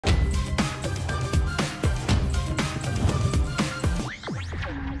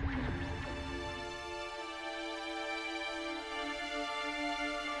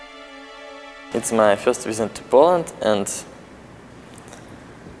It's my first visit to Poland and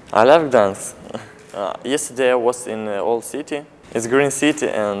I love dance. Yesterday I was in the old city. It's a green city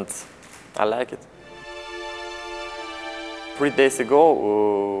and I like it. 3 days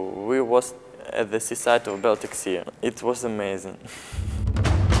ago we was at the seaside of Baltic Sea. It was amazing.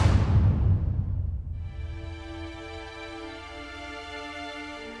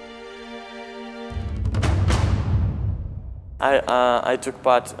 I took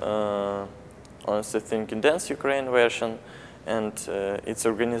part on the Think and Dance Ukraine version, and its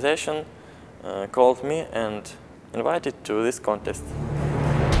organization called me and invited to this contest.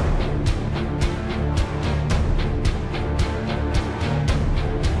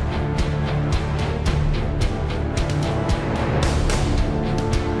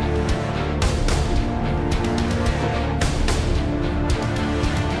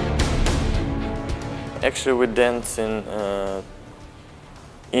 Actually, we dance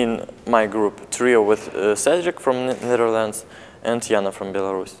in my group trio with Cedric from Netherlands and Yana from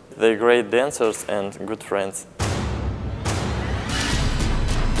Belarus. They're great dancers and good friends.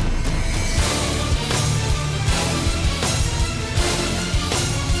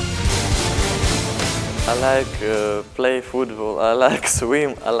 I like play football, I like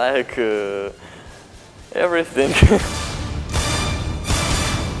swim, I like everything.